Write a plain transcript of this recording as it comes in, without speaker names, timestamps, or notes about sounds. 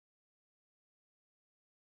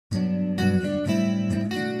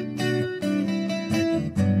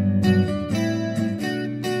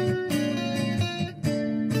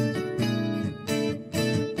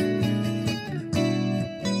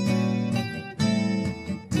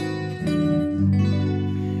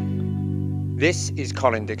This is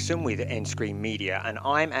Colin Dixon with nScreenMedia, and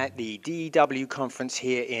I'm at the DEW conference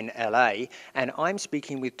here in LA, and I'm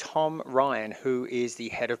speaking with Tom Ryan, who is the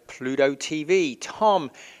head of Pluto TV.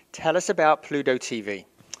 Tom, tell us about Pluto TV.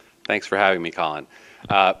 Thanks for having me, Colin.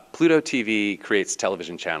 Pluto TV creates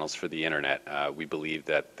television channels for the internet. We believe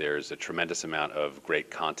that there's a tremendous amount of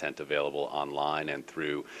great content available online and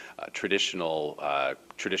through traditional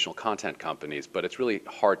content companies, but it's really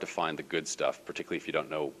hard to find the good stuff, particularly if you don't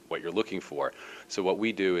know what you're looking for. So what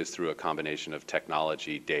we do is through a combination of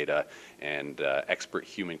technology, data, and expert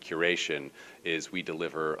human curation is we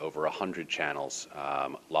deliver over 100 channels,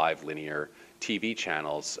 live linear TV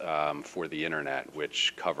channels for the internet,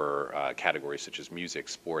 which cover categories such as music,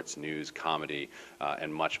 sports, news, comedy,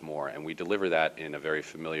 and much more. And we deliver that in a very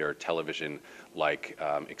familiar television-like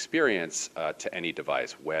experience to any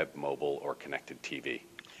device, web, mobile, or connected TV.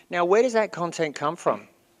 Now, where does that content come from?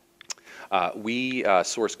 We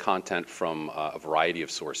source content from a variety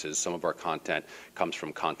of sources. Some of our content comes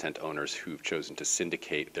from content owners who've chosen to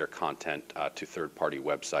syndicate their content to third-party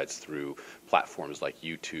websites through platforms like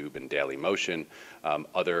YouTube and Dailymotion.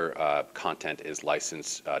 Other content is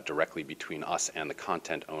licensed directly between us and the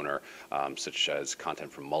content owner, such as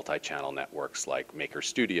content from multi-channel networks like Maker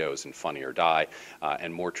Studios and Funny or Die,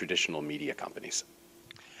 and more traditional media companies.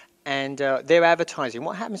 And their advertising,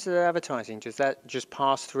 what happens to their advertising? Does that just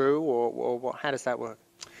pass through, or how does that work?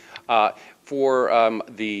 For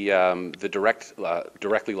the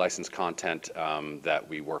directly licensed content that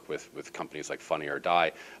we work with companies like Funny or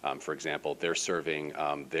Die, for example, they're serving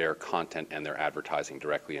their content and their advertising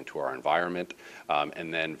directly into our environment.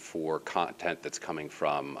 And then for content that's coming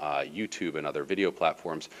from YouTube and other video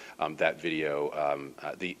platforms, that video,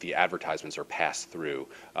 the advertisements are passed through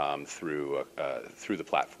the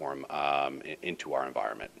platform into our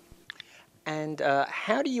environment. And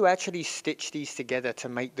how do you actually stitch these together to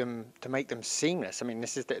make them seamless? I mean,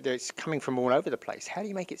 it's coming from all over the place. How do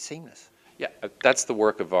you make it seamless? Yeah, that's the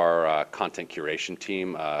work of our content curation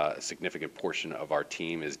team. A significant portion of our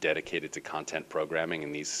team is dedicated to content programming,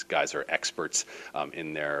 and these guys are experts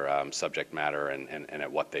in their subject matter and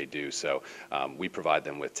at what they do. So we provide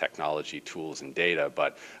them with technology, tools, and data,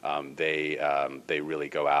 but they really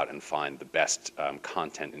go out and find the best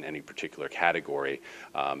content in any particular category.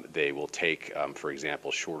 They will take, for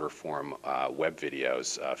example, shorter form web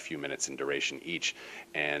videos, a few minutes in duration each,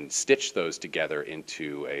 and stitch those together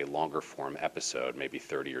into a longer form episode, maybe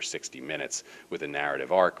 30 or 60 minutes, with a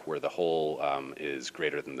narrative arc where the whole is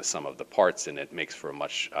greater than the sum of the parts, and it makes for a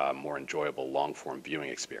much more enjoyable long-form viewing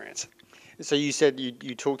experience. So you said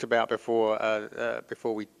you talked about before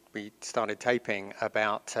we started taping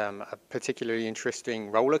about a particularly interesting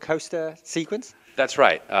roller coaster sequence? That's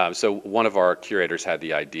right. So one of our curators had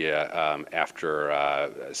the idea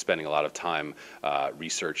after spending a lot of time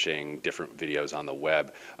researching different videos on the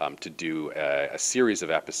web to do a series of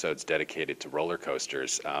episodes dedicated to roller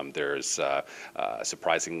coasters. There's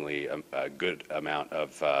surprisingly a good amount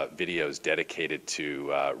of videos dedicated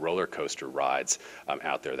to roller coaster rides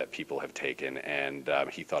out there that people have taken, and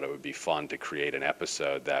he thought it would be fun to create an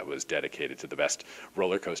episode that was dedicated to the best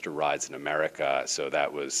roller coaster rides in America. So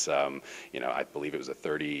that was, I believe it was a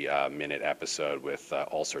 30-minute episode with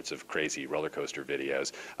all sorts of crazy roller coaster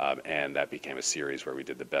videos, and that became a series where we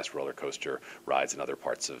did the best roller coaster rides in other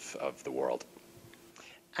parts of the world.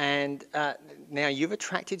 And now you've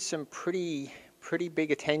attracted some pretty big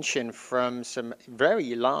attention from some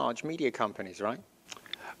very large media companies, right?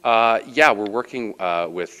 Yeah, we're working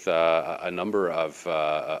with a number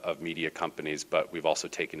of media companies, but we've also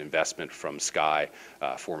taken investment from Sky,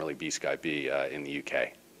 formerly B Sky B, in the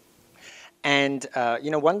UK. And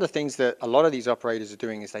one of the things that a lot of these operators are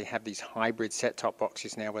doing is they have these hybrid set-top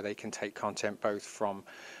boxes now where they can take content both from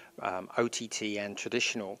OTT and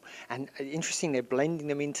traditional. And interesting, they're blending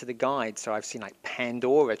them into the guides. So I've seen like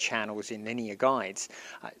Pandora channels in linear guides.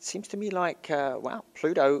 It seems to me like, wow,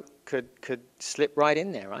 Pluto could slip right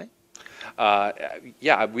in there, right?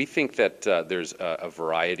 Yeah, we think that there's a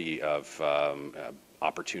variety of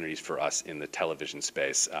opportunities for us in the television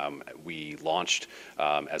space. We launched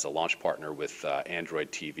as a launch partner with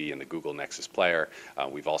Android TV and the Google Nexus Player.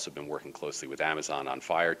 We've also been working closely with Amazon on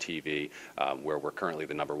Fire TV, where we're currently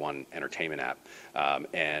the #1 entertainment app.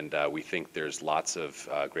 And we think there's lots of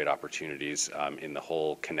great opportunities in the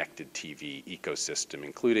whole connected TV ecosystem,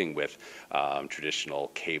 including with traditional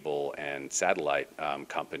cable and satellite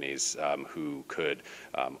companies who could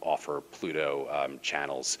offer Pluto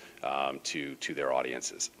channels to their audiences.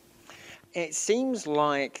 It seems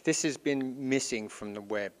like this has been missing from the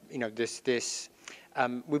web.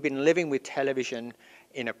 We've been living with television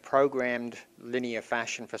in a programmed linear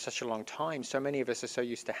fashion for such a long time. So many of us are so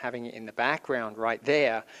used to having it in the background right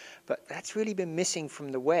there, but that's really been missing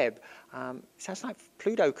from the web. Sounds like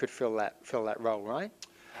Pluto could fill that role, right?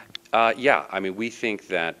 Yeah, I mean, we think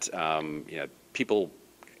that people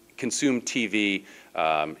consume TV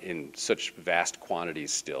in such vast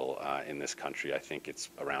quantities still in this country. I think it's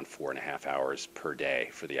around 4.5 hours per day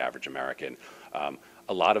for the average American.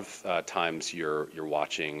 A lot of times you're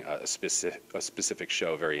watching a specific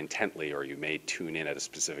show very intently, or you may tune in at a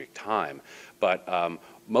specific time. But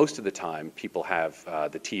most of the time, people have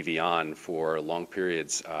the TV on for long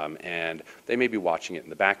periods, and they may be watching it in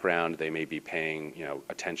the background. They may be paying,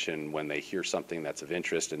 attention when they hear something that's of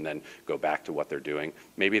interest, and then go back to what they're doing.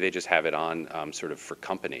 Maybe they just have it on sort of for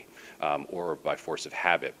company or by force of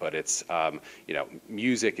habit. But it's,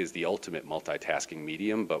 music is the ultimate multitasking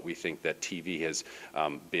medium, but we think that TV has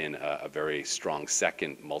been a very strong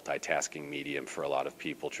second multitasking medium for a lot of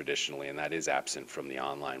people traditionally, and that is absent from the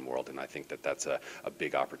online world. And I think that that's a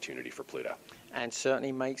big opportunity for Pluto. And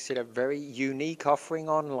certainly makes it a very unique offering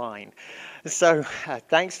online. So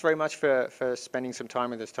thanks very much for spending some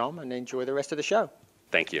time with us, Tom, and enjoy the rest of the show.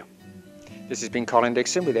 Thank you. This has been Colin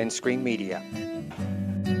Dixon with nScreenMedia.